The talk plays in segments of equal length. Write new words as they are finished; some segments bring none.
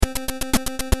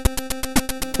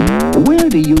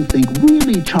do you think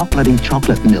really chocolatey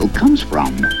chocolate milk comes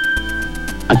from?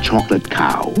 A chocolate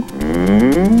cow?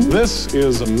 This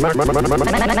is Max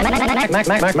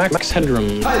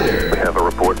Headroom. Hi there. We have a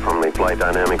report from the flight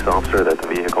dynamics officer that the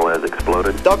vehicle has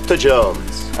exploded. Dr.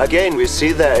 Jones, again we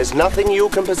see there is nothing you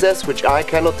can possess which I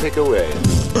cannot take away.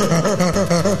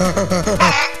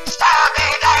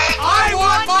 I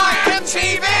want my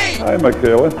MTV! Hi,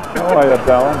 Michaela. How are you,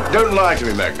 Talon? Don't lie to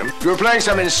me, Magnum. You were playing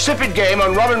some insipid game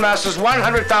on Robin Master's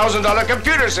 $100,000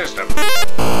 computer system.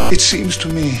 It seems to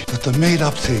me that the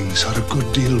made-up things are a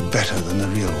good deal better than the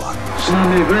real ones.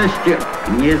 Mamy wreszcie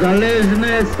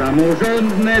niezależne,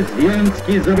 samorządne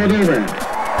związki zawodowe.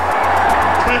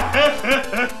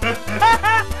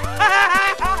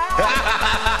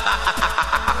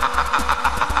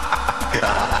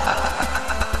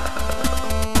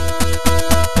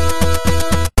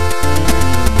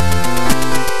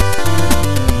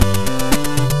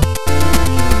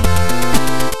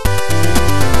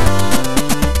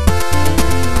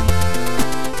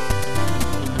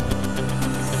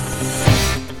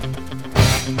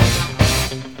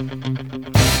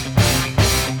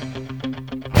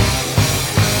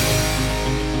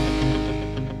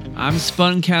 I'm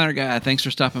Spun Encounter Guy. Thanks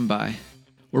for stopping by.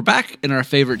 We're back in our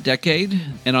favorite decade,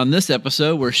 and on this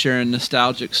episode, we're sharing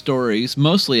nostalgic stories,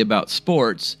 mostly about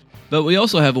sports, but we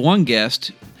also have one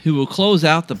guest who will close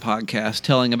out the podcast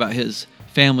telling about his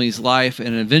family's life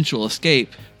and eventual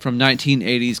escape from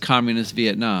 1980s communist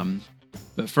Vietnam.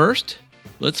 But first,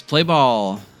 let's play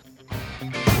ball.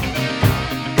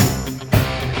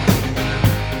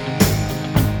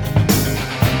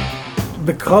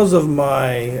 Because of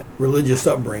my religious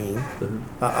upbringing,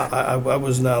 I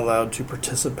was not allowed to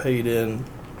participate in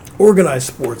organized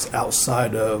sports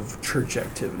outside of church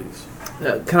activities.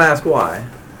 Can I ask why?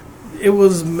 It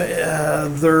was,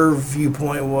 their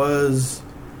viewpoint was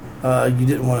you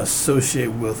didn't want to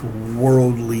associate with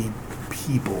worldly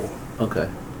people. Okay.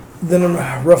 Then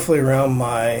roughly around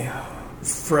my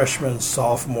freshman,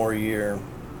 sophomore year,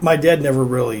 my dad never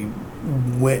really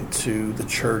went to the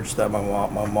church that my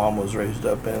mom was raised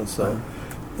up in. So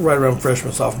right around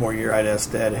freshman, sophomore year, I'd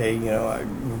ask Dad, hey, I'd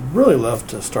really love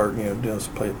to start, doing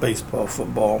some play baseball,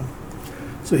 football.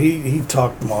 So he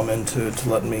talked Mom into it to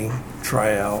let me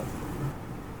try out.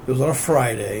 It was on a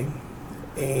Friday,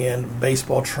 and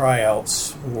baseball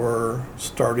tryouts were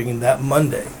starting that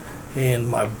Monday. And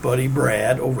my buddy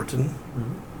Brad Overton,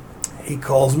 he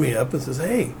calls me up and says,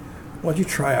 hey, why don't you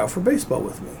try out for baseball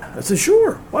with me? I said,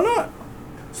 sure, why not?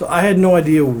 So I had no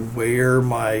idea where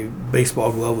my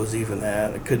baseball glove was even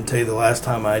at. I couldn't tell you the last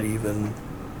time I'd even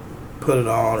put it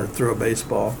on or throw a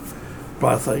baseball.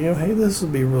 But I thought, hey, this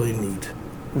would be really neat.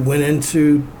 Went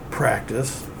into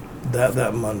practice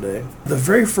that Monday. The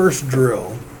very first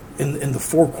drill in the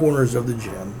four corners of the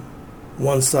gym,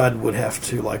 one side would have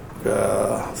to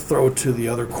throw it to the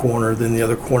other corner, then the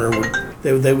other corner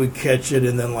they would catch it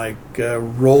and then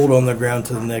roll it on the ground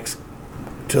to the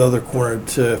other corner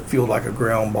to feel like a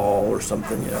ground ball or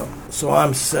something, So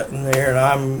I'm sitting there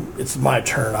and it's my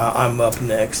turn. I'm up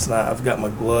next and I've got my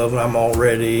glove and I'm all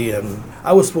ready, and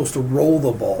I was supposed to roll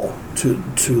the ball to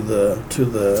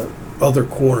the other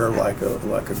corner like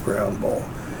a ground ball.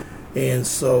 And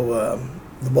so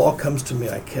the ball comes to me,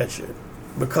 I catch it.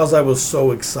 Because I was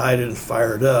so excited and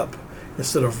fired up,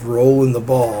 instead of rolling the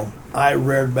ball, I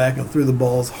reared back and threw the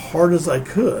ball as hard as I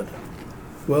could.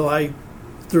 Well, I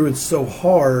threw it so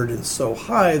hard and so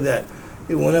high that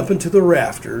it went up into the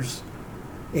rafters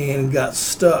and got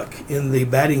stuck in the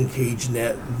batting cage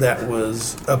net that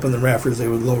was up in the rafters. They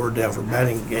would lower it down for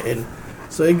batting, and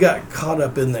so it got caught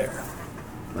up in there.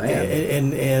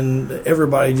 Man. And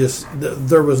everybody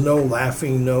there was no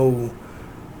laughing,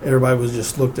 everybody was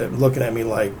just looking at me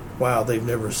like, wow, they've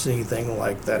never seen anything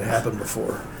like that happen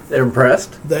before. They're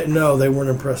impressed? No, they weren't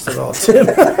impressed at all, Tim.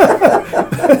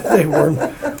 They weren't.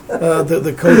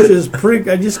 The coaches,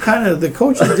 the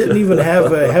coaches didn't even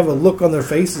have a look on their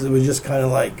faces. It was just kind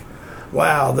of like,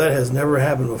 wow, that has never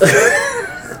happened before.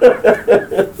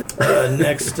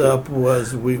 Next up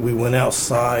was we went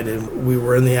outside and we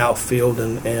were in the outfield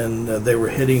and they were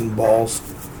hitting balls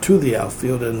to the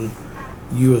outfield and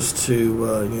used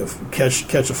to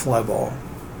catch a fly ball.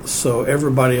 So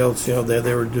everybody else,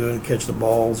 they were doing catch the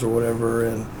balls or whatever,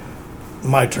 and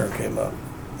my turn came up.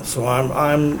 So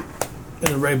I'm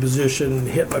in the right position,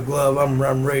 hit my glove, I'm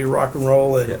ready to rock and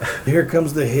roll, and here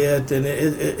comes the hit, and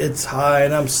it's high,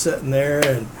 and I'm sitting there,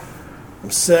 and I'm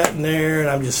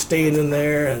just standing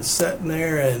there and sitting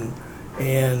there,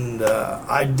 and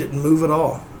I didn't move at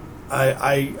all.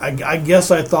 I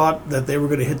guess I thought that they were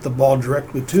going to hit the ball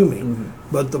directly to me,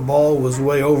 but the ball was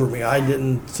way over me. I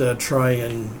didn't try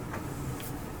and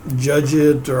judge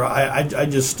it, or I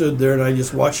just stood there and I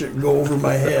just watched it go over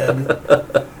my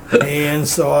head. And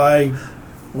so I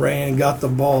ran and got the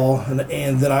ball,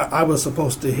 and then I was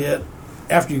supposed to hit.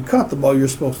 After you caught the ball, you're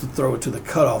supposed to throw it to the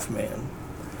cutoff man.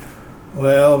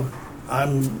 Well, I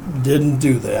didn't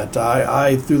do that.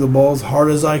 I threw the ball as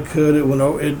hard as I could.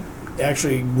 It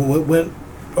actually went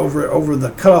over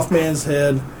the cutoff man's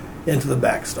head into the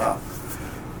backstop.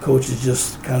 Coaches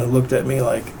just kind of looked at me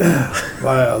like,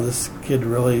 wow, this kid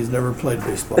really has never played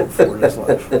baseball before in his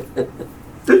life.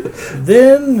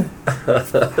 Then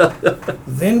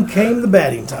came the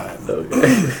batting time.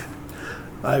 Okay.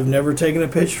 I've never taken a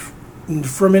pitch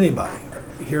from anybody.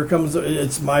 Here comes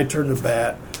it's my turn to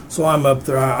bat. So I'm up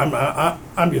there.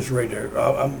 I'm just ready to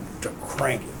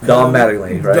crank it. Don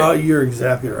Mattingly, right? You're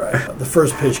exactly right. The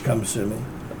first pitch comes to me,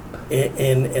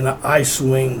 and I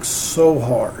swing so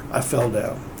hard I fell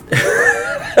down.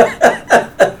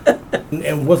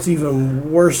 And what's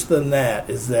even worse than that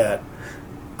is that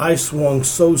I swung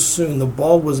so soon, the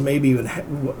ball was maybe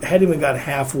hadn't even got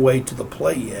halfway to the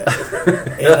plate yet,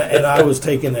 and I was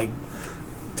taking a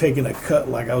cut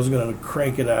like I was going to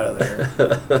crank it out of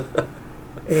there.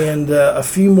 And a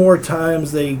few more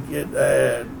times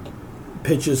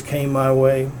pitches came my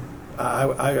way.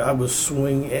 I was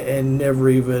swinging and never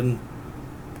even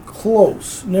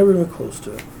close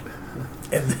to it.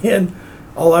 And then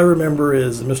all I remember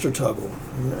is Mr. Tuggle.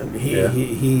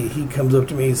 He comes up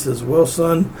to me and says, "Well,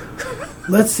 son,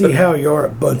 let's see how you are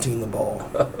at bunting the ball."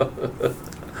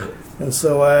 And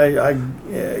so I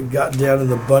got down in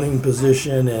the bunting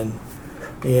position, and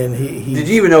he. Did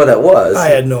you even know what that was? I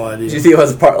had no idea. Did you think it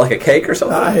was part like a cake or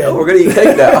something? We're going to eat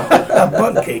cake now. A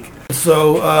bunt cake.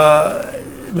 So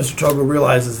Mr. Tuggle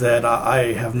realizes that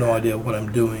I have no idea what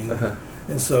I'm doing. Uh-huh.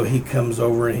 And so he comes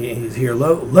over and he's here.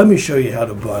 Let me show you how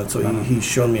to bunt. So he's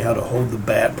shown me how to hold the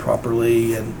bat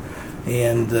properly, and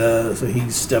so he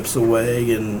steps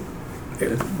away and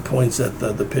points at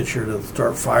the pitcher to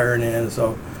start firing in.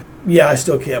 So yeah, I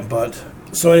still can't bunt.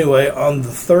 So anyway, on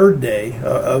the third day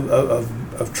of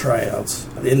tryouts,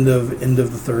 end of the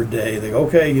third day, they go,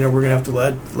 okay, we're gonna have to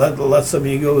let some of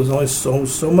you go. There's only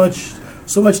so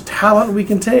much talent we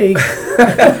can take.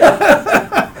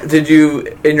 Did you,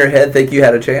 in your head, think you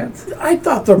had a chance? I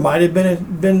thought there might have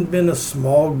been a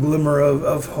small glimmer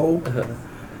of hope,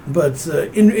 but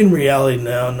in reality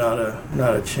now, not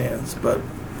a chance. But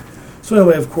so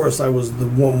anyway, of course, I was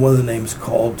one of the names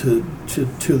called to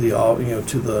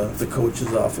the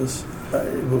coach's office.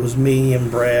 It was me and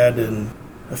Brad and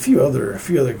a few other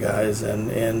guys, and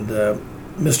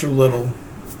Mr. Little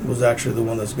was actually the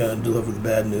one that's going to deliver the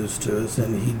bad news to us,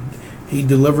 and he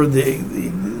delivered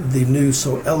the news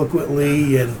so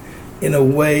eloquently and in a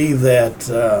way that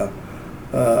to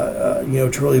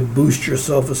really boost your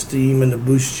self-esteem and to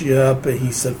boost you up. And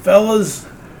he said, "Fellas,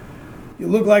 you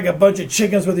look like a bunch of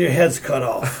chickens with your heads cut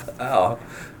off." Oh.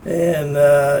 And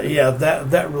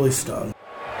that really stung.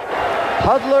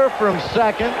 Hudler from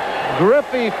second,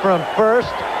 Griffey from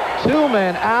first, 2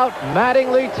 men out.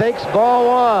 Mattingly takes ball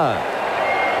one.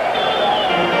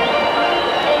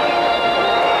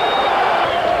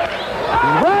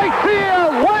 Right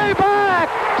field, way back,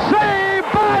 say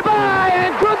bye-bye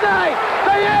and good night.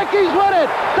 The Yankees win it.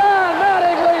 Don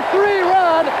Mattingly,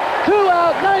 3-run,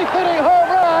 2-out, 9th-inning home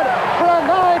run for a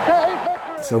 9-8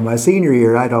 victory. So my senior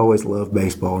year, I'd always loved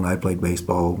baseball, and I played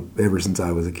baseball ever since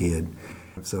I was a kid.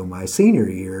 So my senior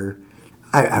year,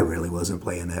 I really wasn't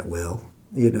playing that well,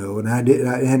 and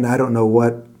I don't know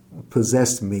what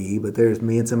possessed me, but there's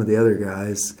me and some of the other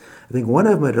guys. I think one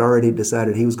of them had already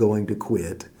decided he was going to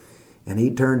quit. And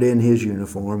he turned in his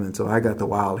uniform, and so I got the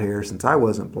wild hair since I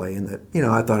wasn't playing that,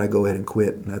 I thought I'd go ahead and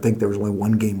quit. And I think there was only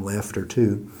 1 game left or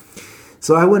 2.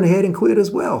 So I went ahead and quit as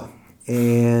well.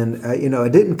 And, I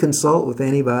didn't consult with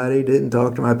anybody, didn't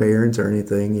talk to my parents or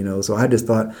anything, so I just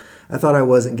thought I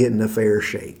wasn't getting a fair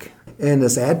shake. And the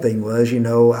sad thing was,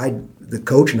 the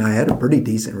coach and I had a pretty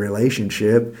decent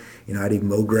relationship. I'd even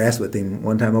mowed grass with him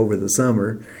one time over the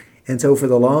summer. And so for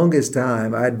the longest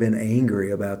time, I'd been angry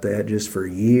about that just for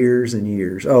years and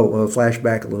years. Oh, well,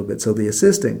 flashback a little bit. So the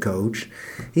assistant coach,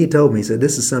 he told me, he said,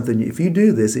 "This is something, if you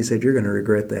do this," he said, "you're going to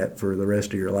regret that for the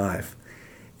rest of your life."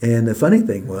 And the funny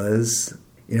thing was,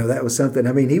 that was something,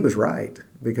 he was right.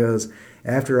 Because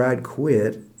after I'd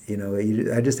quit,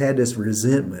 I just had this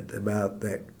resentment about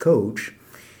that coach,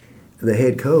 the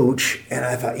head coach, and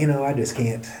I thought, I just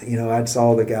can't, I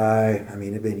saw the guy,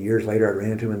 it'd been years later, I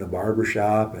ran into him in the barber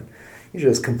shop, and he was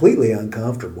just completely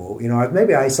uncomfortable.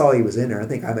 Maybe I saw he was in there. I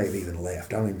think I may have even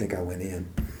left. I don't even think I went in.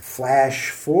 Flash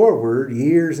forward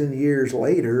years and years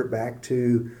later back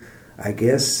to I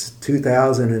guess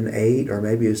 2008 or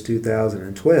maybe it was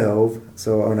 2012.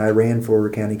 So when I ran for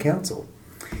county council.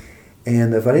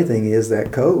 And the funny thing is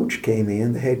that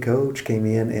the head coach came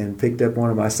in and picked up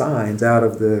one of my signs out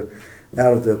of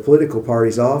the political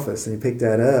party's office, and he picked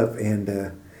that up, and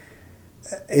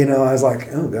I was like,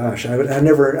 oh gosh, I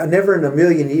never in a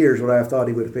million years would I have thought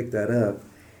he would have picked that up.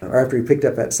 Or after he picked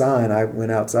up that sign, I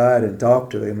went outside and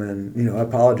talked to him, and I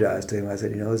apologized to him. I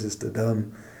said, it's just a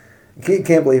dumb, can't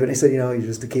believe it. And he said, he's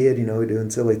just a kid,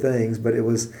 doing silly things. But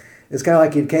it's kind of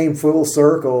like it came full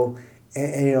circle,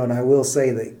 and I will say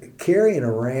that carrying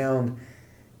around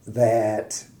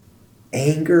that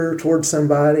anger towards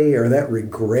somebody or that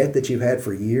regret that you've had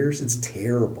for years, it's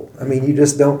terrible. I mean, you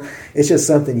just don't, it's just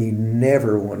something you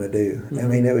never want to do. I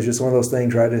mean, it was just one of those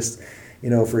things where I just,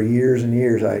 for years and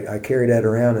years, I carried that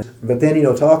around. But then,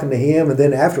 talking to him, and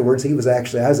then afterwards, I was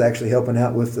actually helping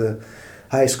out with the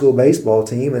high school baseball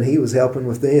team, and he was helping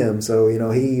with them. So,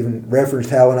 he even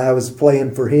referenced how when I was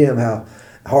playing for him, how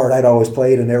hard I'd always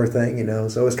played and everything,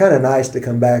 So it's kind of nice to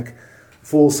come back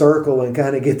full circle and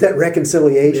kind of get that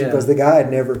reconciliation, because the guy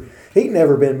he'd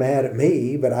never been mad at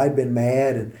me, but I'd been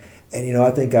mad, and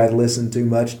I think I'd listened too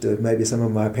much to maybe some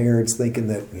of my parents, thinking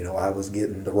that I was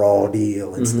getting the raw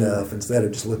deal and stuff, instead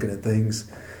of just looking at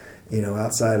things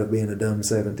outside of being a dumb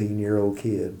 17-year-old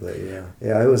kid. But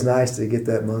it was nice to get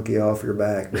that monkey off your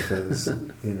back, because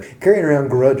carrying around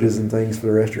grudges and things for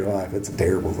the rest of your life, it's a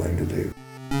terrible thing to do.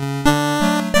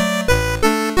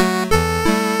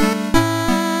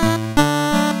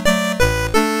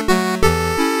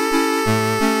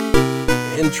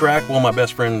 In track, one of my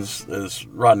best friends is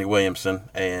Rodney Williamson,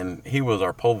 and he was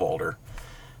our pole vaulter.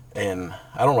 And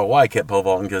I don't know why he kept pole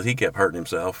vaulting, because he kept hurting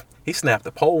himself. He snapped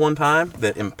a pole one time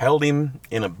that impaled him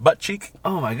in a butt cheek.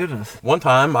 Oh my goodness. One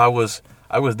time I was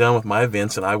done with my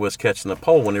events, and I was catching the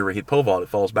pole. Whenever he'd pole vault, it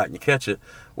falls back and you catch it.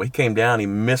 Well, he came down, he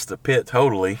missed the pit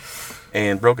totally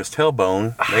and broke his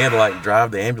tailbone. They had to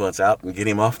drive the ambulance out and get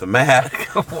him off the mat.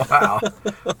 Wow.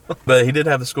 But he did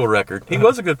have the school record. He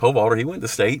was a good pole vaulter. He went to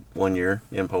state one year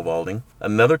in pole vaulting.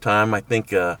 Another time, I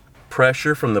think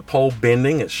pressure from the pole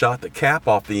bending, it shot the cap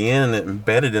off the end and it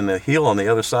embedded in the heel on the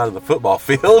other side of the football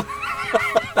field.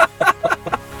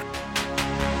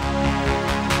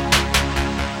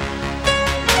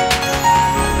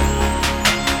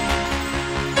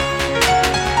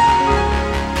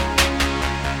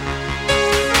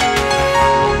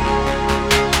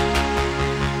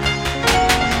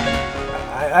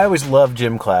 I always loved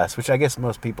gym class, which I guess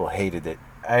most people hated it.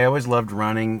 I always loved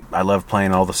running. I loved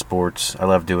playing all the sports. I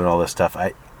loved doing all this stuff.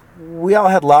 We all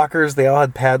had lockers. They all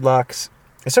had padlocks.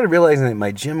 I started realizing that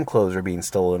my gym clothes were being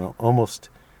stolen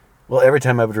every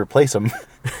time I would replace them.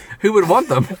 Who would want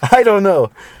them? I don't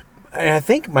know. And I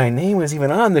think my name was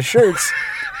even on the shirts.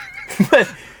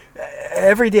 But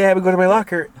every day I would go to my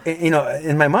locker,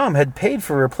 and my mom had paid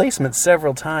for replacements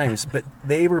several times, but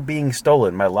they were being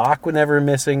stolen. My lock was never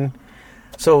missing.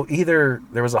 So either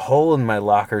there was a hole in my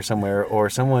locker somewhere, or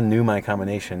someone knew my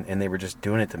combination and they were just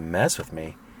doing it to mess with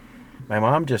me. My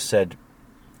mom just said,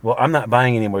 well, I'm not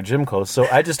buying any more gym clothes. So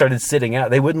I just started sitting out.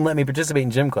 They wouldn't let me participate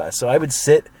in gym class. So I would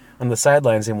sit on the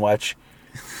sidelines and watch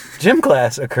gym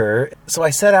class occur. So I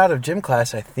sat out of gym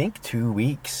class, I think, 2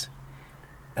 weeks.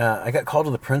 I got called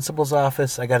to the principal's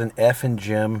office. I got an F in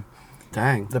gym.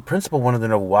 Dang. The principal wanted to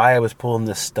know why I was pulling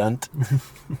this stunt.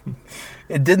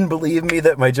 It didn't believe me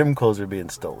that my gym clothes were being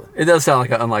stolen. It does sound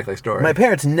like an unlikely story. My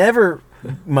parents never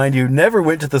went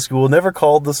to the school, never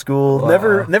called the school,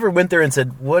 Wow. never went there and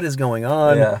said, what is going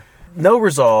on? Yeah. No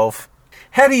resolve.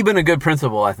 Had he been a good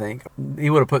principal, I think, he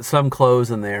would have put some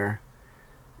clothes in there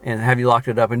and have you locked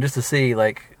it up, and just to see,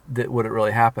 would it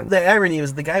really happen? The irony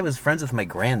was the guy was friends with my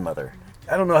grandmother.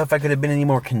 I don't know if I could have been any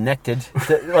more connected.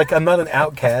 I'm not an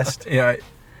outcast. Yeah.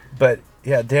 But,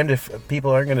 yeah, damned if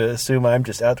people aren't going to assume I'm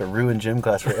just out to ruin gym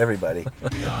class for everybody.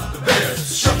 We are the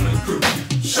Bears, shuffling crew,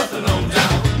 shuffling on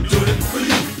down, doing it for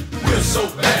you. We're so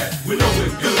bad, we know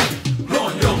we're good,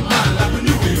 blowing your mind like we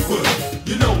knew we would.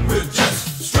 We're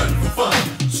just strutting for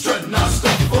fun, strutting our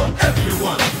stuff for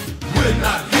everyone. We're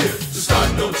not here to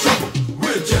start no trouble,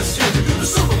 we're just here to do the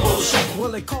Super Bowl shuffle.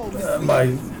 Well, they call me.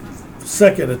 My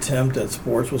second attempt at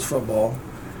sports was football.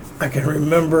 I can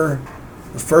remember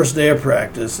the first day of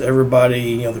practice,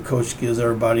 everybody, the coach gives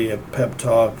everybody a pep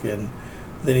talk, and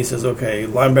then he says, okay,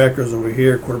 linebackers over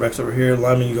here, quarterbacks over here,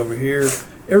 linemen, you go over here.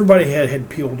 Everybody had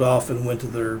peeled off and went to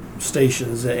their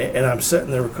stations, and I'm sitting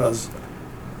there because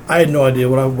I had no idea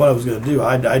what I was going to do.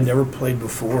 I'd never played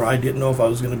before. I didn't know if I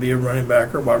was going to be a running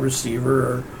back or wide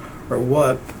receiver or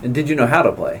what. And did you know how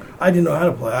to play? I didn't know how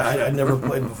to play. I'd never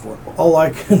played before. All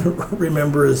I can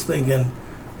remember is thinking,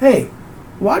 hey,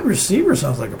 wide receiver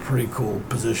sounds like a pretty cool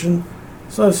position.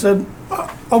 So I said,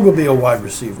 I'll go be a wide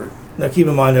receiver. Now, keep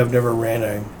in mind, I've never ran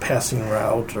a passing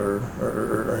route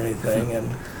or anything.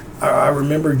 And I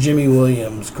remember Jimmy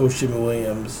Williams, Coach Jimmy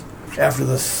Williams, after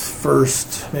the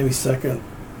first, maybe second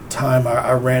time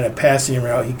I ran a passing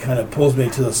route, he kind of pulls me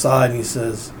to the side and he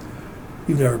says,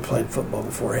 "You've never played football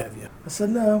before, have you?" I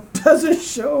said, "No." "Doesn't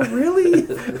show, really?"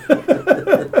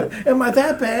 "Am I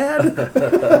that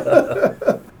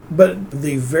bad?" But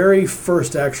the very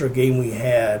first actual game we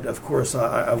had, of course,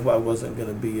 I wasn't going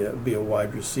to be a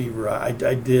wide receiver. I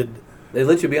did. They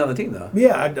let you be on the team, though.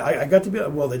 Yeah, I got to be.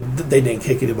 Well, they didn't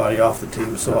kick anybody off the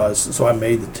team, so I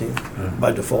made the team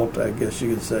by default, I guess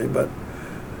you could say. But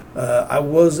I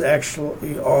was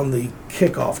actually on the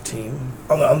kickoff team.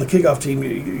 On the kickoff team,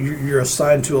 you're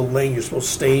assigned to a lane. You're supposed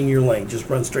to stay in your lane. Just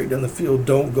run straight down the field.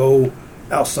 Don't go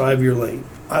outside of your lane.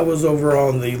 I was over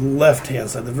on the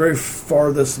left-hand side, the very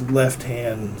farthest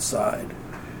left-hand side.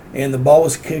 And the ball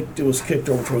was kicked. It was kicked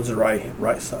over towards the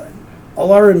right side.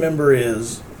 All I remember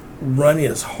is running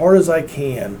as hard as I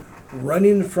can,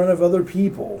 running in front of other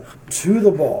people to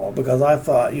the ball, because I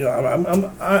thought,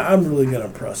 I'm really going to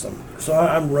impress them. So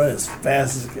I'm running as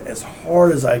fast, as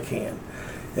hard as I can.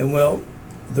 And, well,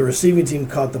 the receiving team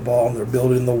caught the ball, and they're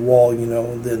building the wall,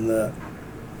 and then the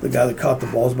guy that caught the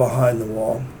ball is behind the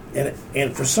wall.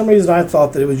 And for some reason, I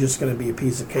thought that it was just going to be a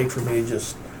piece of cake for me to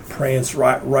just prance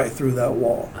right through that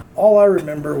wall. All I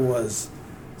remember was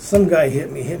some guy hit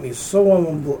me so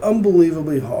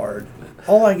unbelievably hard.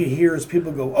 All I could hear is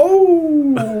people go,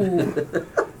 "Oh!"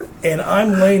 And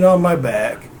I'm laying on my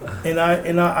back, and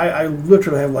I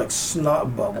literally have like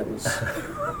snot bubbles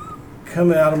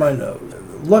coming out of my nose.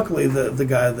 Luckily, the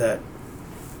guy that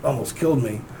almost killed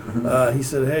me, he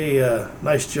said, "Hey,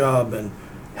 nice job," and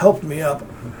helped me up.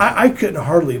 I couldn't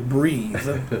hardly breathe.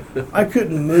 I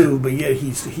couldn't move, but yet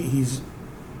he's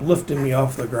lifting me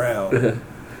off the ground.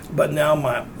 But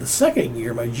now the second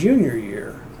year, my junior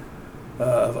year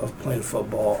of playing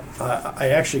football, I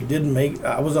actually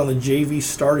I was on the JV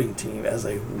starting team as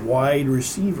a wide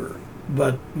receiver.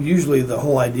 But usually the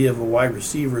whole idea of a wide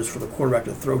receiver is for the quarterback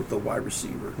to throw to the wide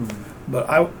receiver. But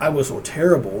I was so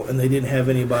terrible, and they didn't have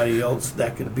anybody else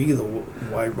that could be the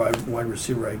wide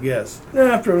receiver, I guess. And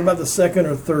after about the second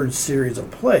or third series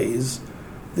of plays,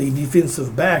 the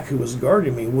defensive back who was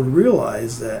guarding me would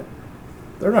realize that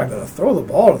they're not going to throw the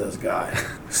ball to this guy.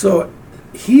 So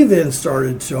he then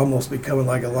started to almost becoming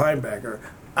like a linebacker.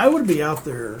 I would be out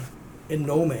there in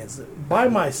no man's land by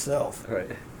myself.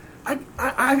 Right.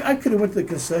 I could have went to the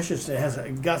concession stand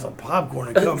and got some popcorn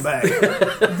and come back.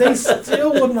 They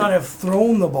still would not have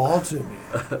thrown the ball to me.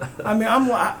 I mean,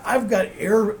 I've got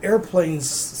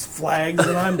airplanes flags,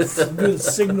 and I'm doing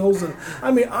signals, and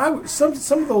I mean, some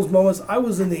of those moments I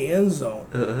was in the end zone.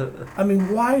 I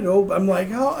mean, wide open. I'm like,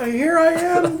 "Oh, here I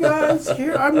am, guys.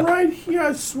 Here I'm right here.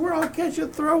 I swear I'll catch you,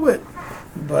 throw it."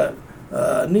 But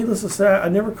needless to say, I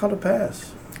never caught a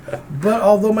pass. But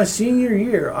although my senior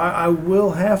year, I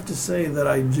will have to say that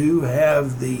I do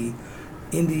have the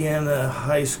Indiana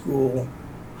high school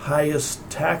highest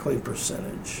tackling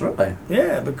percentage. Really?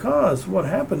 Yeah, because what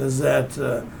happened is that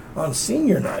on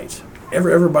senior night,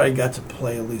 everybody got to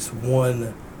play at least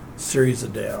one series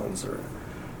of downs.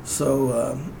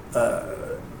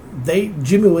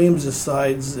 Jimmy Williams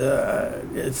decides,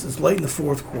 it's late in the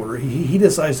fourth quarter, he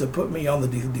decides to put me on the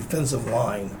defensive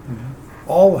line. Mm-hmm.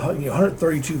 All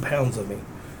 132 pounds of me.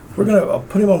 We're going to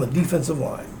put him on the defensive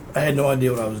line. I had no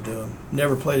idea what I was doing.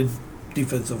 Never played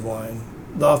defensive line.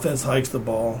 The offense hikes the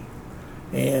ball.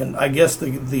 And I guess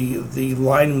the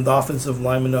lineman, the offensive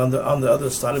lineman on the other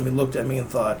side of me looked at me and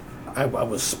thought I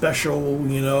was special,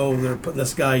 they're putting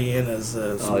this guy in as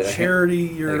some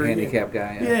charity. Like a handicapped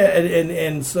guy. Yeah,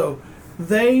 and so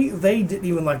they didn't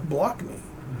even block me.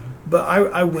 Mm-hmm. But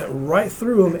I went right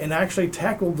through him and actually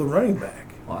tackled the running back.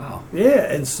 Wow.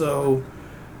 Yeah, and so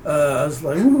I was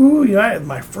like, woohoo, I had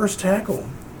my first tackle.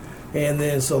 And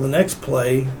then so the next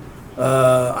play,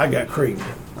 I got creamed.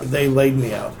 They laid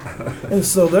me out. And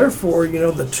so therefore,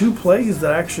 the two plays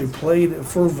that I actually played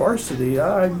for varsity,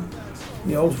 I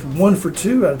 1 for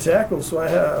 2 out of tackles, so I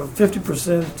have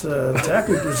 50%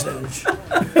 tackle percentage.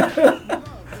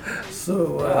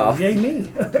 So, wow. Yay me.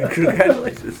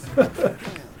 Congratulations.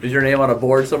 Is your name on a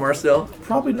board somewhere still?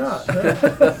 Probably not.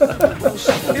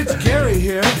 It's Gary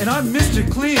here, and I'm Mr.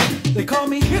 Clean. They call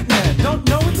me Hitman, don't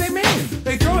know what they mean.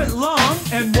 They throw it long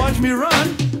and watch me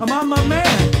run. I'm on my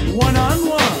man,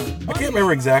 one-on-one. I can't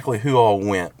remember exactly who all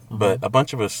went, but a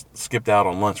bunch of us skipped out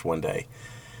on lunch one day.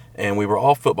 And we were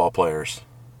all football players.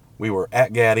 We were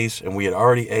at Gaddy's, and we had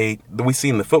already ate. We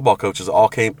seen the football coaches all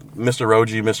came. Mr.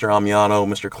 Rogi, Mr. Amiano,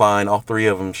 Mr. Klein, all three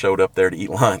of them showed up there to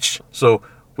eat lunch. So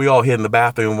we all hid in the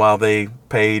bathroom while they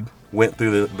paid, went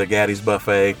through the Gaddy's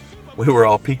buffet. We were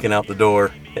all peeking out the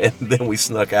door, and then we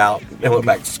snuck out and went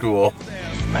back to school.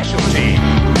 Specialty.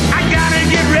 I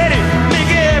gotta get ready, make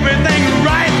everything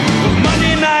right.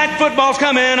 Monday night football's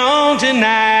coming on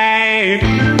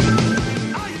tonight.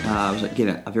 I was,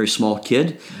 again, a very small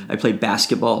kid. I played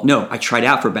basketball. No, I tried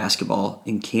out for basketball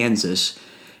in Kansas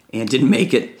and didn't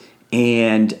make it.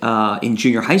 And in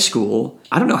junior high school,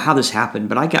 I don't know how this happened,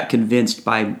 but I got convinced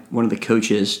by one of the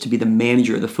coaches to be the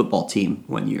manager of the football team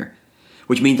one year,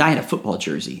 which means I had a football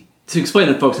jersey. To explain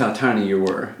to folks how tiny you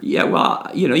were. Yeah, well,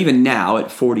 even now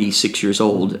at 46 years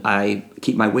old, I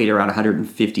keep my weight around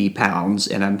 150 pounds,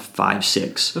 and I'm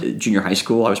 5'6". Junior high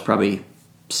school, I was probably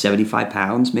 75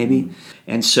 pounds maybe.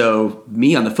 And so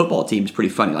me on the football team is pretty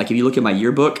funny. Like if you look at my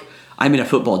yearbook, I'm in a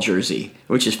football jersey,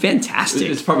 which is fantastic.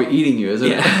 It's probably eating you,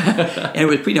 isn't it? And it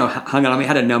was, hung on me,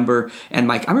 had a number. And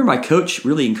I remember my coach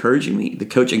really encouraging me,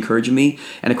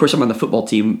 And of course, I'm on the football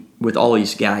team with all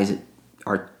these guys that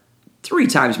are 3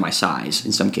 times my size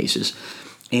in some cases.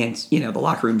 And, the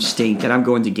locker rooms stink, and I'm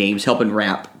going to games, helping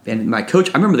rap. And my coach,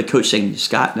 I remember the coach saying,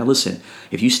 Scott, now listen,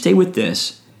 if you stay with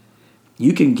this,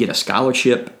 you can get a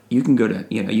scholarship. You can go to,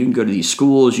 you can go to these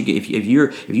schools. If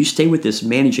you stay with this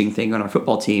managing thing on our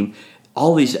football team,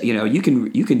 all these, you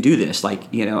can do this.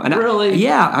 And really?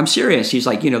 I'm serious. He's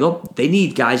like, they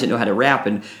need guys that know how to rap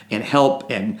and help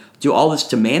and do all this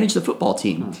to manage the football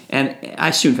team. Mm-hmm. And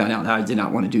I soon found out that I did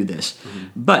not want to do this,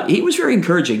 but he was very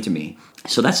encouraging to me.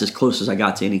 So that's as close as I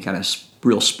got to any kind of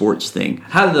real sports thing.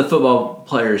 How did the football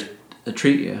players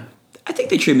treat you? I think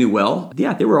they treated me well.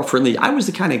 Yeah, they were all friendly. I was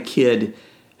the kind of kid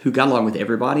who got along with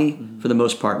everybody for the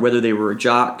most part, whether they were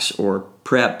jocks or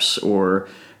preps or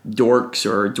dorks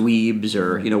or dweebs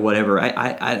or whatever.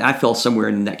 I fell somewhere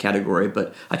in that category,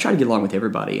 but I try to get along with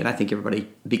everybody, and I think everybody,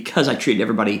 because I treated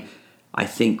everybody, I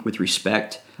think, with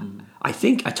respect. I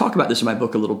think I talk about this in my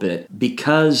book a little bit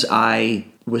because I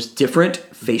was different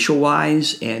facial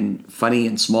wise and funny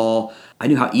and small. I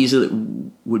knew how easy it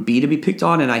would be to be picked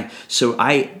on, and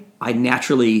I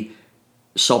naturally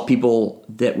saw people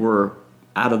that were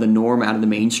out of the norm, out of the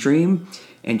mainstream,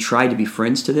 and tried to be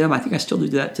friends to them. I think I still do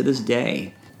that to this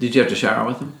day. Did you have to shower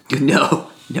with them? No.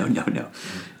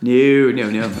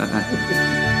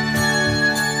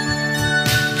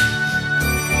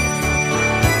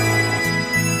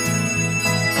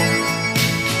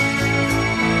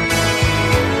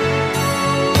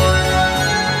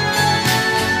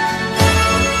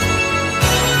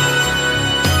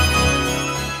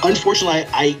 Unfortunately,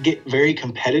 I get very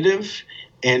competitive,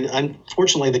 and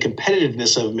unfortunately, the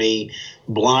competitiveness of me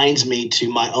blinds me to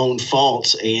my own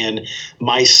faults. And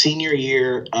my senior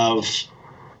year of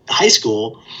high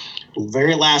school,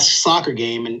 very last soccer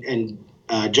game,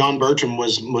 and John Bertram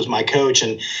was my coach,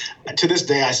 and to this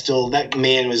day, that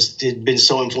man had been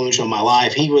so influential in my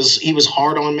life. He was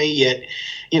hard on me, yet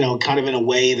kind of in a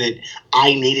way that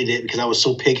I needed it because I was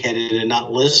so pigheaded and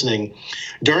not listening.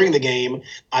 During the game,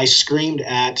 I screamed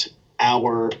at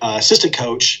our assistant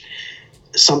coach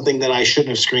something that I shouldn't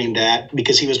have screamed at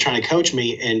because he was trying to coach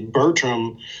me, and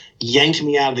Bertram yanked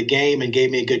me out of the game and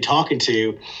gave me a good talking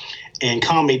to and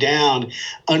calmed me down.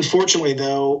 Unfortunately,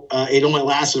 though, it only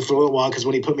lasted for a little while because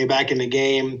when he put me back in the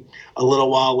game a little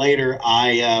while later,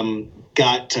 I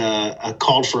got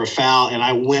called for a foul, and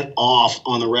I went off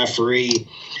on the referee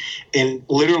and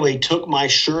literally took my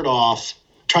shirt off,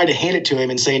 tried to hand it to him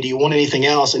and saying, "Do you want anything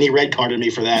else?" And he red carded me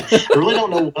for that. I really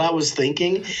don't know what I was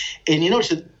thinking. And,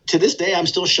 to this day, I'm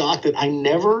still shocked that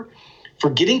for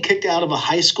getting kicked out of a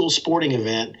high school sporting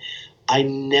event, I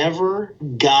never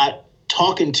got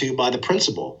talking to by the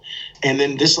principal. And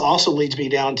then this also leads me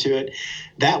down to it.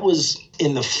 That was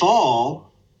in the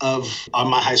fall of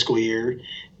my high school year.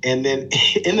 And then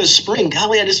in the spring,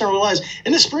 golly, I just didn't realize,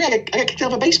 in the spring, I got kicked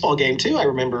out of a baseball game too. I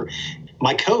remember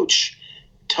my coach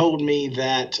told me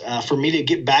that for me to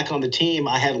get back on the team,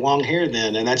 I had long hair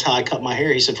then, and that's how I cut my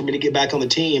hair. He said for me to get back on the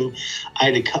team, I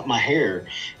had to cut my hair.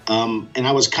 And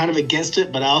I was kind of against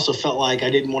it, but I also felt like I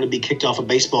didn't want to be kicked off a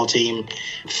baseball team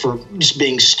for just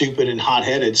being stupid and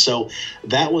hot-headed. So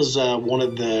that was one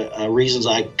of the reasons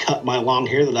I cut my long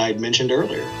hair that I had mentioned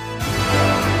earlier.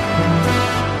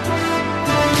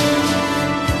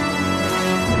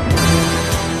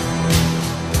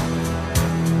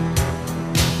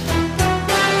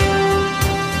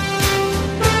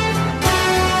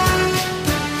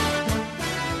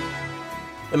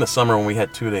 In the summer when we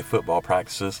had 2-day football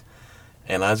practices,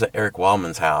 and I was at Eric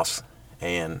Wildman's house,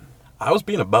 and I was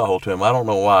being a butthole to him. I don't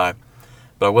know why,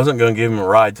 but I wasn't going to give him a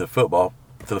ride to the football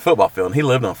field. And he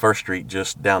lived on First Street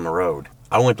just down the road.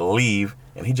 I went to leave,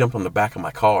 and he jumped on the back of my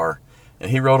car,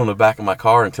 and he rode on the back of my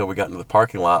car until we got into the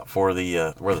parking lot for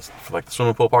the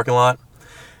swimming pool parking lot.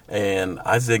 And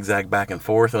I zigzagged back and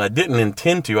forth, and I didn't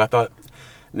intend to. I thought,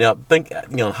 now think,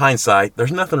 in hindsight,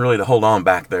 there's nothing really to hold on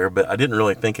back there, but I didn't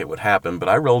really think it would happen. But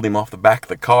I rolled him off the back of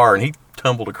the car, and he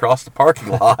tumbled across the parking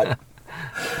lot.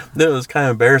 Then it was kind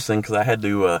of embarrassing because I had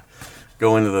to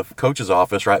go into the coach's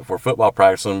office right before football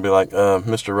practice and be like,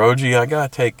 Mr. Roji, I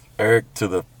got to take Eric to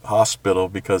the hospital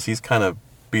because he's kind of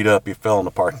beat up. He fell in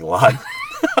the parking lot.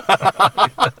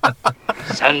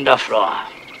 Sand floor.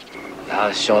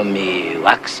 Now show me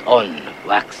wax on,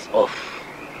 wax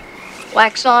off.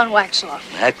 Wax on, wax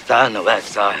off. Wax on,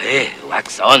 wax off. Hey,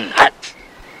 wax on, hot.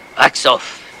 Wax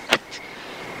off, hot.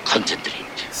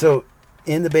 Concentrate. So,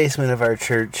 in the basement of our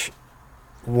church,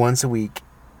 once a week,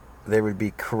 there would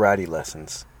be karate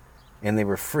lessons, and they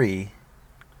were free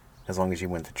as long as you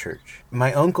went to church.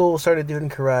 My uncle started doing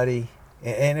karate,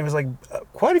 and it was like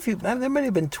quite a few, there might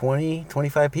have been 20,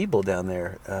 25 people down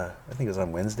there. I think it was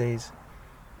on Wednesdays.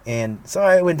 And so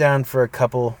I went down for a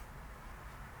couple.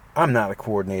 I'm not a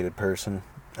coordinated person.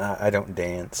 I don't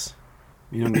dance.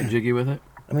 You don't get jiggy with it?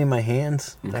 I mean, my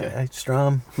hands. Okay. I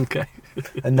strum. Okay.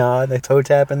 A nod, a toe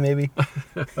tapping maybe.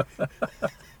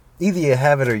 Either you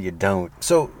have it or you don't.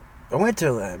 So I went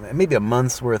to maybe a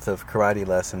month's worth of karate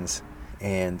lessons,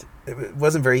 and it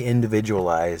wasn't very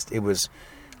individualized. It was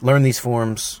learn these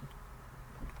forms,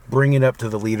 bring it up to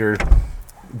the leader,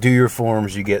 do your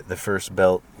forms, you get the first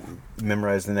belt,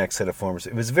 memorize the next set of forms.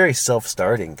 It was a very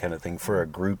self-starting kind of thing for a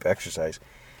group exercise.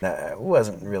 I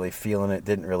wasn't really feeling it,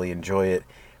 didn't really enjoy it.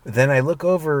 Then I look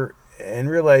over and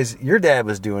realize your dad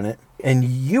was doing it, and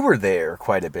you were there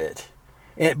quite a bit.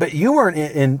 But you weren't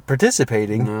in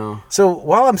participating. No. So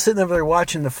while I'm sitting over there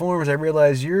watching the forms, I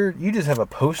realize you just have a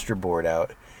poster board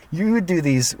out. You would do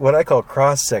these, what I call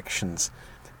cross sections.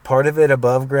 Part of it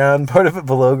above ground, part of it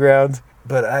below ground.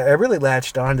 But I really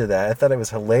latched onto that. I thought it was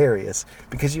hilarious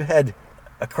because you had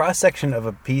a cross section of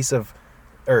a piece of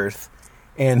earth,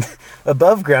 and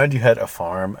above ground you had a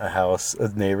farm, a house, a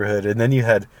neighborhood, and then you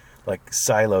had like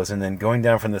silos, and then going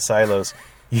down from the silos,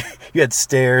 you had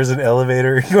stairs, an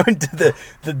elevator going to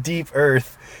the deep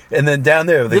earth, and then down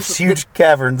there there's huge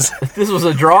caverns. This was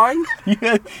a drawing? You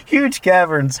had huge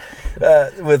caverns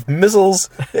with missiles,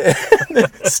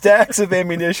 stacks of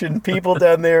ammunition, people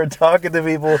down there talking to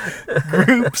people,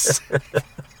 groups.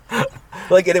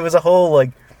 And it was a whole,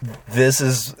 this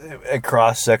is a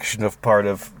cross-section of part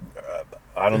of,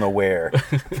 I don't know where.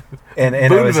 And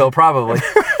Boonville, probably.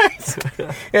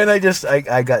 And I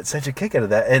got such a kick out of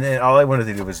that. And all I wanted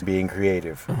to do was being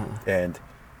creative. And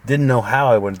didn't know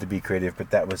how I wanted to be creative, but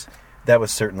that was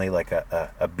certainly like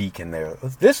a beacon there.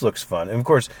 This looks fun. And of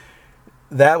course,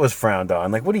 that was frowned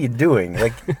on. What are you doing?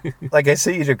 Like I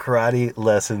sent you to karate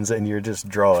lessons and you're just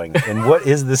drawing. And what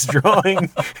is this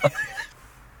drawing?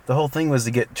 The whole thing was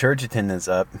to get church attendance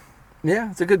up.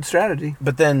 Yeah, it's a good strategy.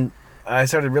 But then I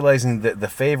started realizing that the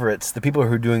favorites, the people who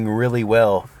were doing really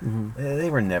well, they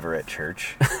were never at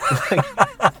church.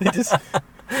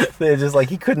 They're just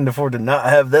he couldn't afford to not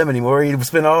have them anymore. He'd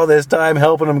spend all this time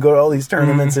helping them go to all these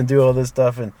tournaments and do all this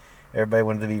stuff, and everybody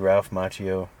wanted to be Ralph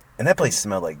Macchio. And that place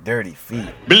smelled like dirty feet.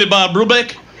 Billy Bob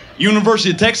Brubeck,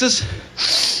 University of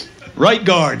Texas, right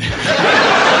guard.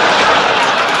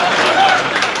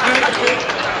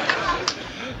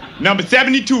 Number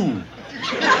 72.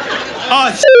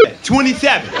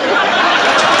 27.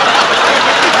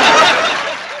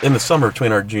 In the summer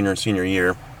between our junior and senior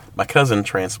year, my cousin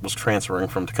was transferring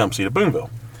from Tecumseh to Boonville.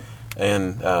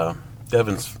 And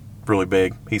Devin's really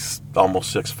big. He's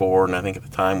almost 6'4", and I think at the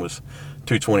time was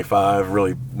 225,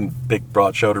 really big,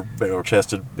 broad-shouldered,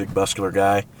 barrel-chested, big, muscular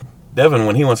guy. Devin,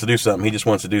 when he wants to do something, he just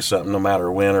wants to do something no matter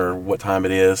when or what time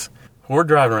it is. We're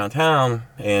driving around town,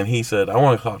 and he said, I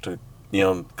want to talk to,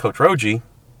 Coach Roji.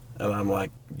 And I'm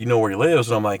like, you know where he lives?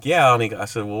 And I'm like, yeah. And I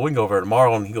said, well, we can go over there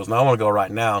tomorrow. And he goes, no, I want to go right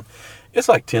now. It's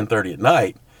 10:30 at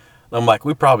night. And I'm like,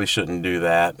 we probably shouldn't do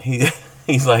that.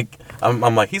 He's like, I'm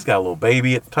like, he's got a little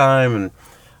baby at the time. And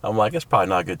I'm like, it's probably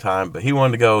not a good time. But he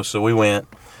wanted to go, so we went.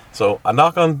 So I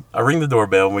ring the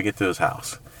doorbell when we get to his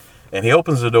house. And he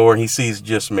opens the door and he sees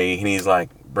just me. And he's like,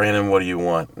 Brandon, what do you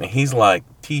want? And he's like,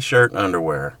 T-shirt and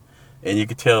underwear. And you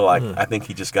could tell, I think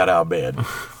he just got out of bed.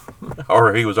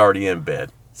 Or he was already in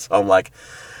bed. So I'm like,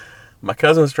 my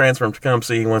cousin's transferring to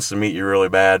Tecumseh. He wants to meet you really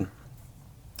bad.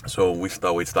 So we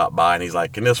thought we'd stop by. And he's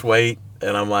like, can this wait?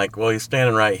 And I'm like, well, he's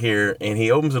standing right here. And he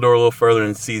opens the door a little further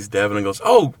and sees Devin and goes,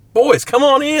 oh, boys, come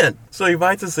on in. So he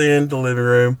invites us in the living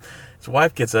room. His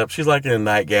wife gets up. She's in a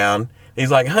nightgown. He's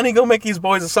like, honey, go make these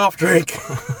boys a soft drink.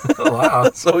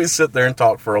 Wow. So we sit there and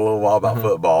talk for a little while about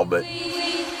football. But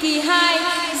Kỳ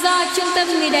 2 do Trung tâm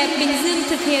Người đẹp Bình Dương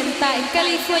thực hiện tại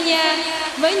California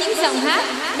với những giọng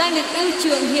hát đang được ưa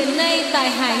chuộng hiện nay tại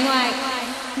hải ngoại.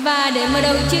 Và để mở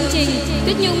đầu chương trình,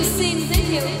 Tuyết Nhung xin giới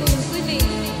thiệu cùng quý vị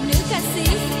nữ ca sĩ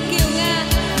Kiều Nga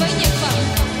với nhạc phẩm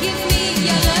Give Me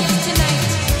Your Love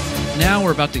Tonight. Now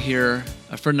we're about to hear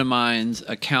a friend of mine's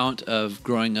account of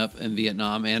growing up in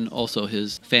Vietnam and also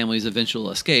his family's eventual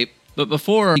escape. But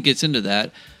before he gets into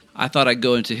that, I thought I'd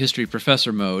go into history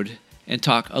professor mode and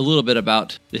talk a little bit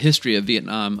about the history of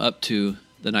Vietnam up to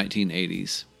the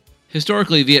 1980s.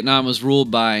 Historically, Vietnam was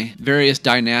ruled by various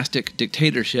dynastic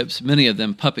dictatorships, many of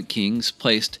them puppet kings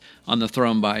placed on the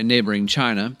throne by neighboring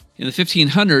China. In the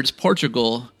 1500s,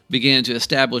 Portugal began to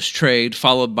establish trade,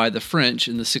 followed by the French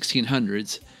in the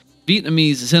 1600s.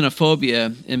 Vietnamese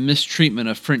xenophobia and mistreatment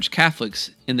of French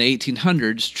Catholics in the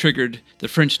 1800s triggered the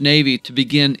French Navy to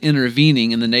begin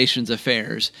intervening in the nation's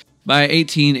affairs. By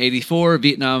 1884,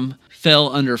 Vietnam fell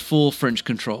under full French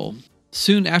control.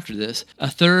 Soon after this, a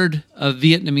third of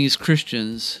Vietnamese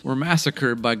Christians were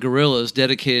massacred by guerrillas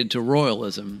dedicated to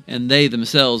royalism, and they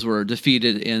themselves were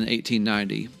defeated in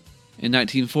 1890. In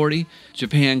 1940,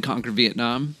 Japan conquered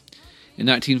Vietnam. In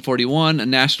 1941, a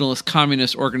nationalist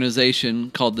communist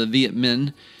organization called the Viet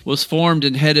Minh was formed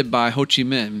and headed by Ho Chi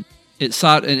Minh. It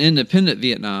sought an independent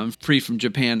Vietnam, free from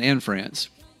Japan and France.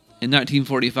 In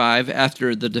 1945,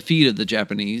 after the defeat of the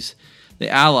Japanese, the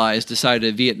Allies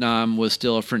decided Vietnam was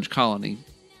still a French colony.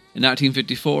 In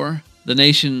 1954, the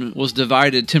nation was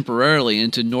divided temporarily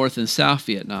into North and South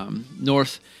Vietnam.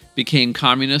 North became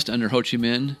communist under Ho Chi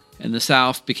Minh, and the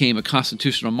South became a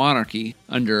constitutional monarchy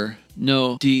under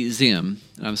Ngo Dinh.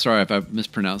 I'm sorry if I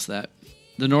mispronounced that.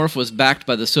 The North was backed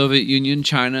by the Soviet Union,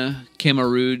 China,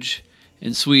 Khmer Rouge,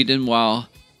 and Sweden, while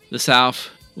the South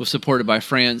was supported by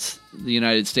France, the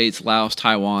United States, Laos,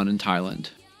 Taiwan, and Thailand.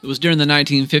 It was during the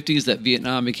 1950s that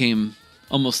Vietnam became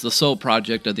almost the sole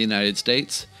project of the United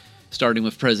States, starting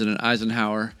with President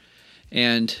Eisenhower,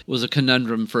 and was a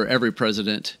conundrum for every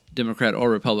president, Democrat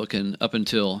or Republican, up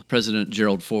until President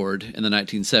Gerald Ford in the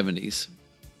 1970s.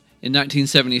 In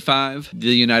 1975,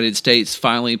 the United States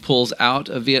finally pulls out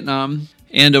of Vietnam,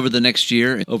 and over the next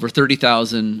year, over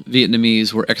 30,000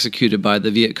 Vietnamese were executed by the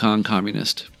Viet Cong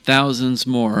communists. Thousands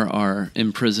more are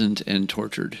imprisoned and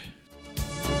tortured.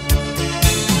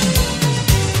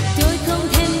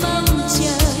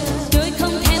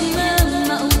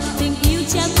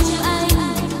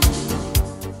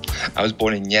 I was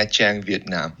born in Nha Trang,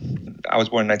 Vietnam. I was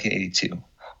born in 1982.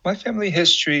 My family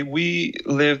history, we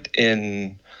lived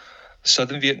in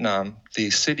southern Vietnam.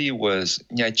 The city was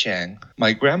Nha Trang.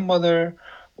 My grandmother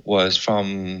was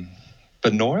from the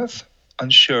north.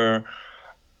 Unsure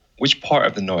which part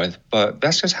of the north, but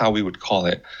that's just how we would call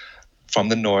it. From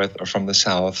the north or from the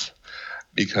south,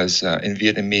 because in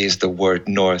Vietnamese, the word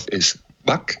north is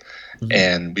Bắc,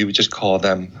 and we would just call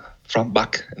them from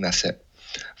Bắc, and that's it.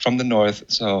 From the north.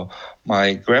 So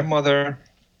my grandmother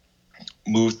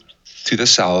moved to the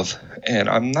south, and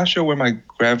I'm not sure where my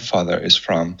grandfather is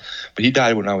from, but he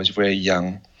died when I was very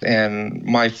young. And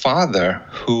my father,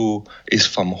 who is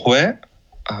from Hue,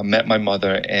 met my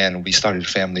mother, and we started a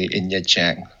family in Nha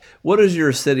Trang. What is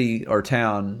your city or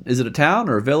town? Is it a town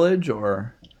or a village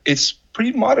or? It's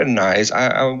pretty modernized.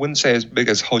 I wouldn't say as big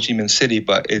as Ho Chi Minh City,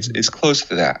 but it's close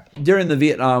to that. During the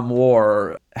Vietnam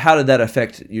War, how did that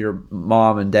affect your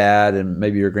mom and dad and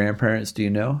maybe your grandparents? Do you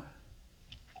know?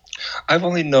 I've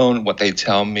only known what they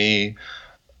tell me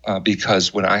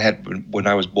because when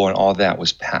I was born, all that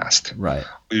was past. Right.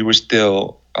 We were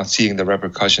still seeing the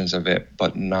repercussions of it,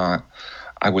 but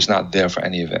I was not there for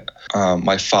any of it.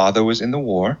 My father was in the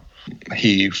war.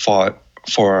 He fought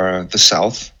for the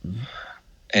South. Mm-hmm.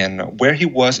 And where he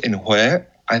was in Hue,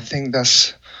 I think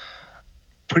that's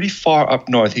pretty far up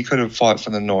north. He could have fought for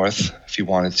the north if he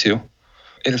wanted to.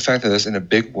 It affected us in a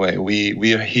big way.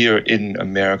 We are here in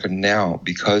America now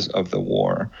because of the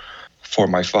war. For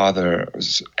my father,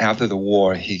 after the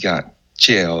war, he got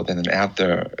jailed. And then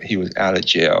after he was out of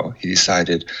jail, he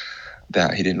decided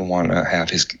that he didn't want to have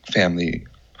his family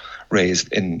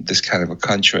raised in this kind of a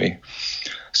country.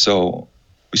 So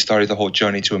we started the whole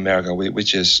journey to America,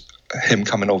 which is him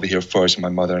coming over here first, my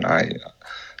mother and I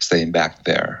staying back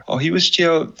there. Oh, he was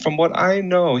jailed. From what I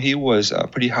know, he was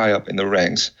pretty high up in the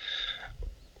ranks,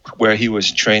 where he was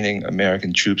training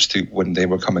American troops to when they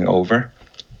were coming over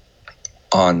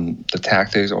on the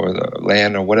tactics or the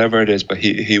land or whatever it is. But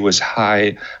he was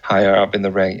higher up in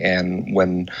the rank. And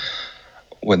when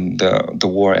the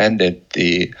war ended,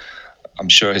 I'm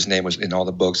sure his name was in all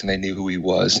the books, and they knew who he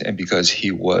was. And because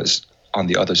he was on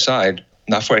the other side,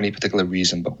 not for any particular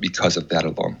reason, but because of that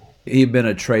alone. He'd been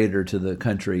a traitor to the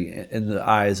country in the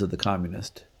eyes of the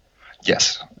communist.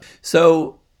 Yes.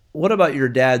 So what about your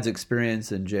dad's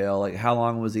experience in jail? Like, how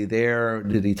long was he there?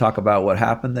 Did he talk about what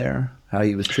happened there, how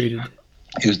he was treated?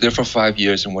 He was there for 5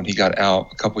 years, and when he got out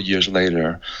a couple years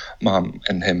later, Mom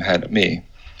and him had me.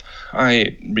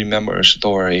 I remember a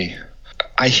story.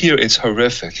 I hear it's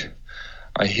horrific.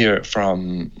 I hear it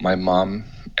from my mom,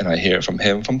 and I hear it from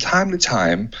him from time to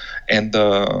time. And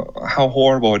how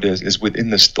horrible it is within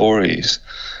the stories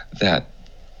that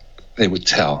they would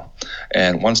tell.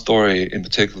 And one story in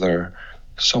particular,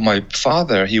 so my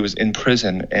father, he was in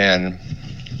prison, and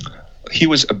he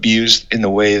was abused in the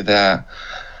way that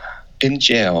in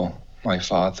jail, my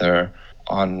father,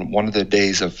 on one of the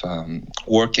days of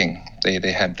working, they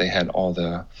had all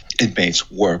the inmates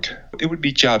work. It would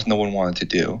be jobs no one wanted to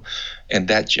do. And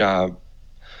the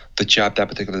job that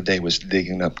particular day was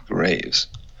digging up graves.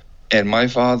 And my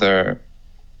father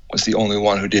was the only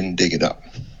one who didn't dig up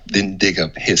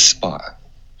his spot.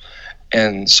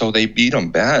 And so they beat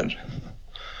him bad.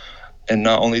 And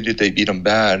not only did they beat him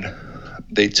bad,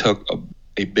 they took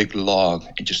a big log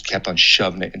and just kept on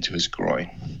shoving it into his groin.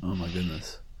 Oh, my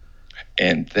goodness.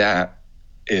 And that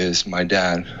is my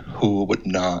dad, who would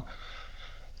not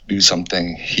do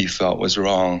something he felt was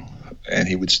wrong, and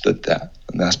he withstood that.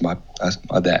 And that's my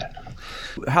dad.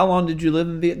 How long did you live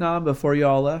in Vietnam before you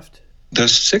all left?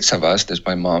 There's 6 of us. There's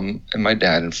my mom and my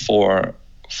dad and four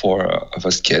of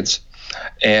us kids.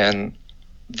 And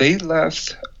they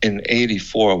left in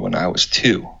 84 when I was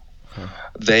 2.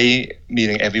 They,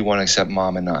 meaning everyone except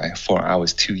Mom and I, for I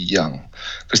was too young.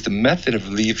 Because the method of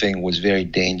leaving was very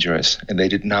dangerous, and they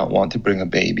did not want to bring a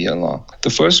baby along. The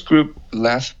first group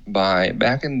left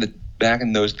back in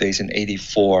those days in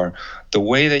 84, the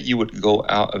way that you would go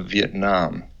out of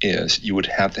Vietnam is you would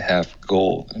have to have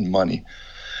gold and money.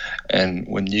 And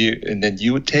then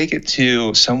you would take it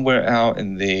to somewhere out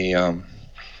in the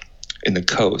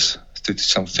coast, to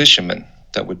some fishermen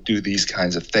that would do these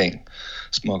kinds of things,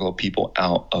 smuggle people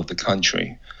out of the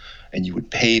country. And you would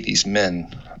pay these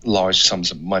men large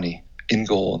sums of money in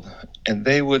gold. And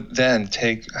they would then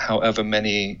take however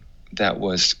many that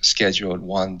was scheduled,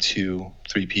 1, 2,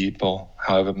 3 people,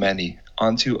 however many,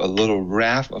 onto a little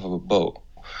raft of a boat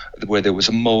where there was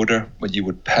a motor, but you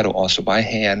would pedal also by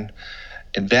hand.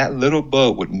 And that little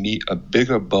boat would meet a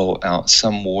bigger boat out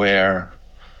somewhere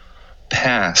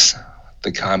past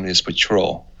the communist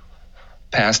patrol,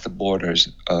 past the borders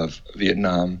of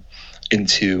Vietnam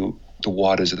into the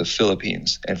waters of the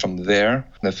Philippines. And from there,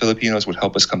 the Filipinos would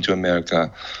help us come to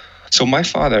America. So my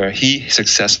father, he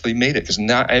successfully made it, because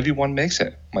not everyone makes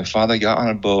it. My father got on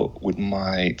a boat with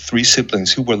my 3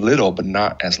 siblings who were little, but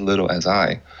not as little as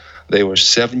I. They were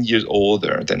 7 years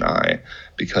older than I,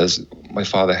 because my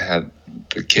father had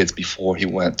the kids before he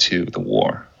went to the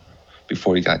war,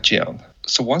 before he got jailed.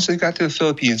 So once they got to the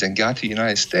Philippines and got to the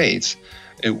United States,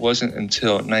 it wasn't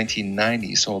until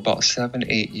 1990, so about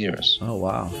 7-8 years. Oh,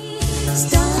 wow.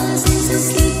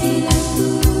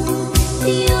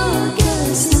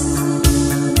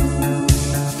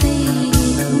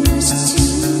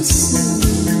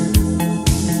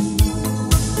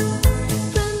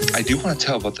 I do want to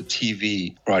tell about the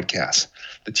TV broadcast.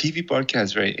 The TV broadcast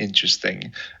is very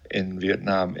interesting in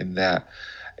Vietnam in that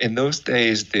in those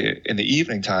days, in the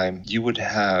evening time, you would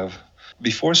have,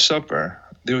 before supper,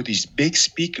 there were these big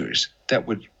speakers that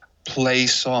would play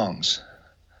songs,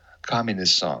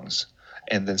 communist songs.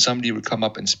 And then somebody would come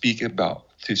up and speak about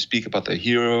the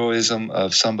heroism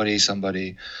of somebody.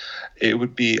 It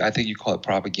would be, I think you call it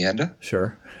propaganda.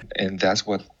 Sure. And that's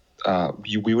what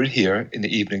we would hear in the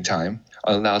evening time,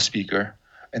 a loudspeaker.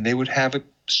 And they would have it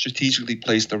strategically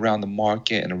placed around the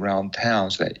market and around town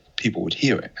so that people would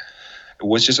hear it. It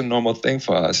was just a normal thing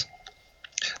for us.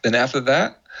 Then after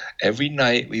that, every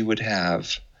night we would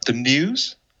have the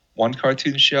news, 1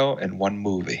 cartoon show, and 1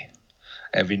 movie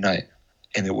every night.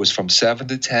 And it was from 7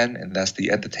 to 10, and that's the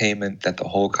entertainment that the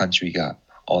whole country got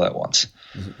all at once.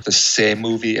 Mm-hmm. The same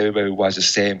movie, everybody watched the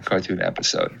same cartoon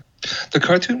episode. The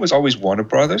cartoon was always Warner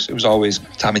Brothers. It was always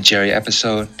Tom and Jerry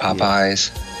episode,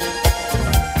 Popeyes.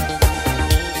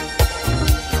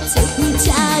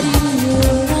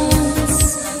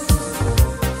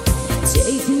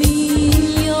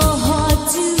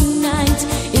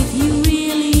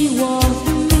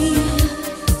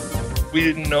 We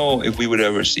didn't know if we would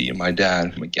ever see my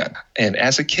dad again. And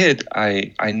as a kid,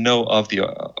 I know of the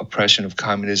oppression of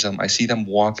communism. I see them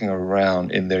walking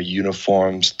around in their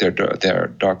uniforms, their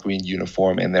dark green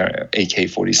uniform and their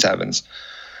AK-47s,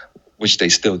 which they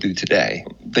still do today.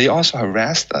 They also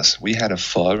harassed us. We had a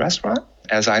pho restaurant.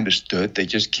 As I understood, they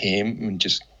just came and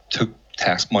just took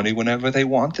tax money whenever they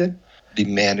wanted,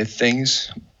 demanded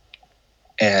things,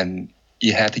 and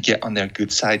you had to get on their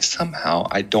good side somehow.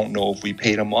 I don't know if we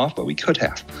paid them off, but we could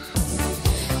have.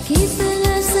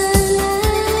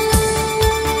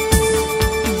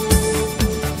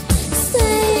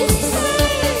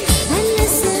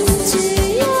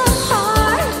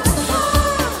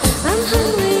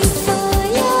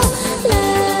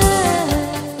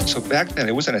 So back then,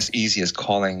 it wasn't as easy as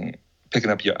picking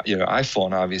up your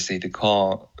iPhone, obviously, to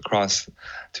call across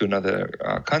to another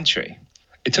country.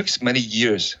 It took many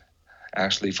years,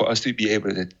 actually, for us to be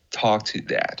able to talk to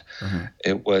Dad. Mm-hmm.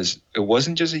 It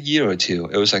wasn't just a year or two.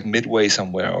 It was like midway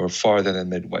somewhere, or farther than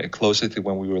midway, closer to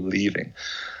when we were leaving.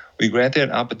 We granted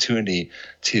an opportunity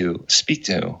to speak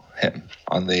to him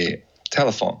on the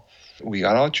telephone. We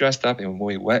got all dressed up, and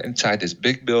we went inside this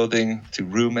big building to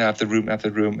room after room after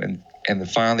room, and then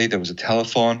finally there was a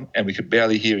telephone, and we could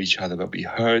barely hear each other, but we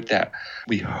heard that.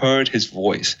 We heard his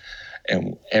voice,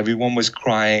 and everyone was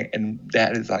crying, and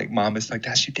Dad is like, Mom is like,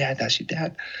 that's your dad, that's your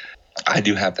dad. I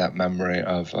do have that memory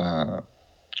of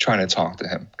trying to talk to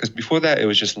him, because before that it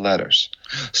was just letters.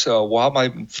 So while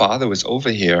my father was over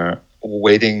here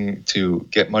waiting to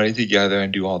get money together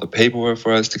and do all the paperwork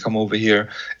for us to come over here,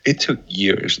 it took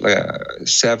years, like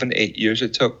 7-8 years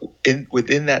it took.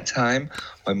 Within that time,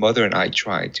 my mother and I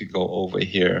tried to go over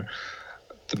here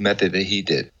the method that he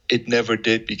did. It never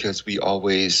did, because we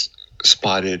always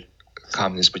spotted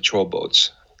communist patrol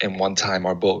boats, and one time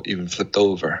our boat even flipped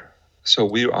over. So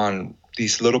we were on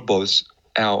these little boats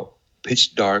out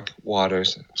pitch dark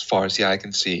waters as far as the eye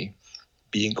can see,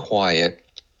 being quiet.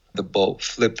 The boat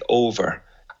flipped over.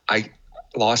 I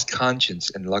lost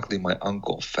conscience, and luckily my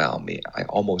uncle found me. I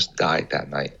almost died that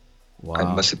night. Wow. I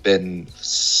must have been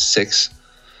 6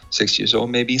 years old,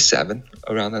 maybe 7,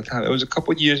 around that time. It was a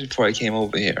couple of years before I came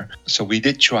over here. So we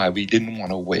did try. We didn't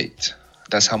want to wait.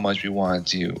 That's how much we wanted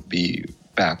to be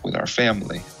back with our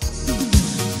family.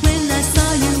 When I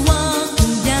saw you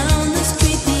walking down the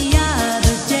street the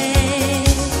other day,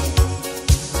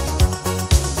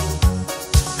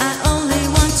 I only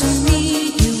want to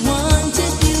meet you,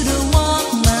 wanted you to walk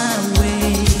my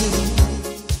way.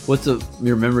 What's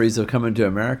your memories of coming to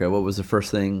America? What was the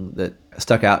first thing that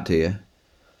stuck out to you?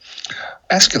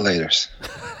 Escalators.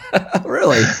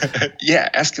 Really? Yeah,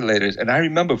 escalators. And I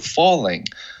remember falling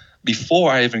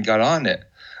before I even got on it.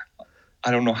 I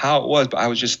don't know how it was, but I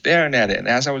was just staring at it. And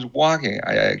as I was walking,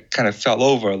 I kind of fell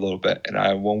over a little bit. And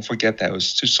I won't forget that. It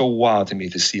was just so wild to me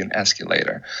to see an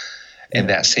escalator. And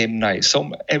that same night,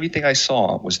 everything I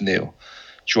saw was new.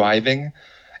 Driving,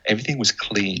 everything was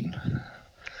clean.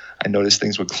 I noticed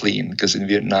things were clean, because in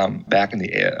Vietnam, back in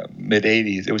the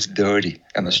mid-'80s, it was dirty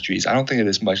on the streets. I don't think it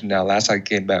is much now. Last I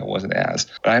came back, it wasn't as.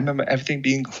 But I remember everything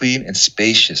being clean and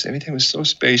spacious. Everything was so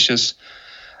spacious.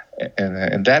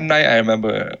 And that night, I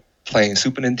remember playing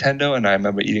Super Nintendo, and I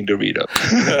remember eating Doritos.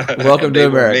 Welcome to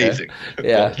America. Amazing.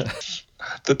 Yeah.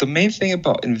 But the main thing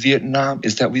about in Vietnam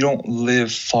is that we don't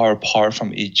live far apart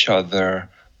from each other.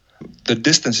 The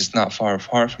distance is not far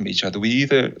apart from each other.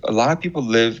 A lot of people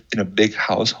live in a big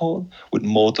household with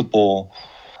multiple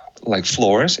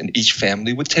floors, and each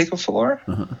family would take a floor.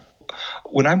 Uh-huh.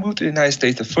 When I moved to the United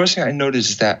States, the first thing I noticed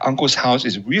is that Uncle's house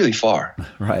is really far.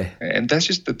 Right. And that's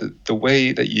just the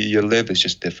way that you live is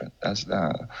just different.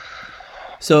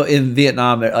 So in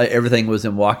Vietnam, everything was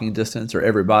in walking distance, or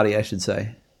everybody, I should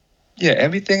say? Yeah,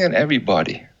 everything and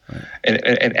everybody. Right.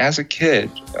 And as a kid,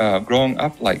 growing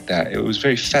up like that, it was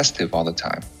very festive all the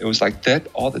time. It was like that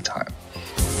all the time.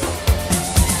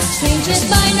 Strangers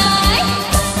by night,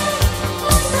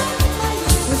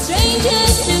 we're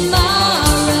strangers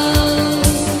tomorrow.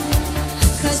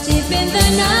 'Cause deep in the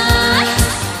night,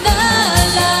 the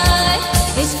light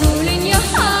is fooling your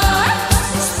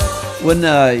heart. When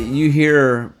you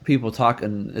hear people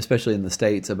talking, especially in the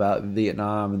States, about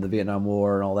Vietnam and the Vietnam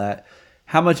War and all that,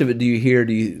 how much of it do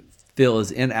you feel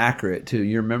is inaccurate to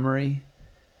your memory?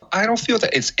 I don't feel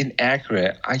that it's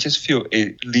inaccurate. I just feel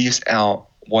it leaves out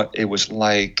what it was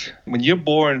like when you're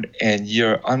born and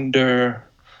you're under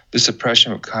the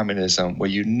suppression of communism, where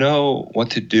you know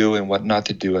what to do and what not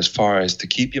to do, as far as to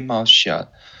keep your mouth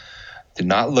shut, to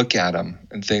not look at them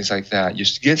and things like that. You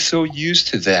get so used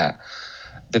to that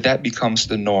becomes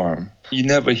the norm. You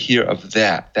never hear of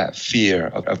that fear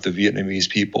of the Vietnamese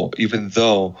people, even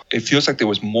though it feels like there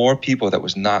was more people that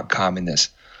was not communists,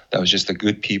 that was just the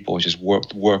good people, just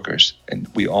workers, and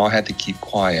we all had to keep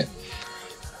quiet.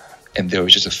 And there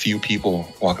was just a few people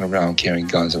walking around carrying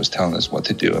guns that was telling us what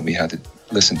to do, and we had to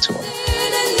listen to them.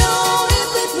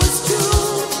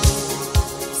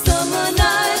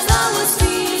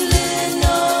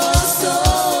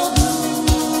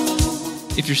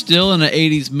 If you're still in an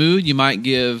 80s mood, you might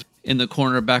give In the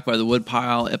Corner Back by the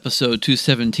Woodpile episode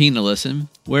 217 a listen,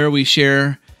 where we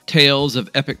share tales of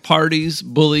epic parties,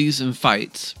 bullies, and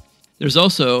fights. There's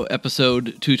also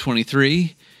episode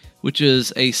 223, which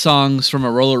is a Songs from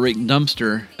a Roller Rink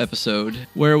Dumpster episode,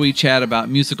 where we chat about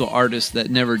musical artists that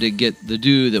never did get the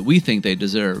due that we think they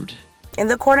deserved. In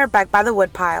the Corner Back by the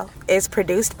Woodpile is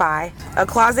produced by A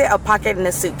Closet, a Pocket, and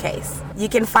a Suitcase. You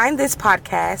can find this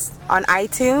podcast on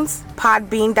iTunes,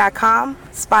 Podbean.com,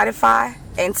 Spotify,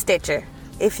 and Stitcher.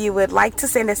 If you would like to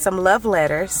send us some love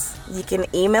letters, you can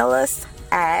email us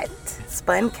at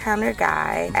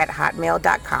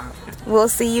spuncounterguy@hotmail.com. We'll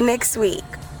see you next week.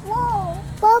 Whoa,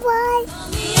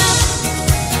 bye-bye.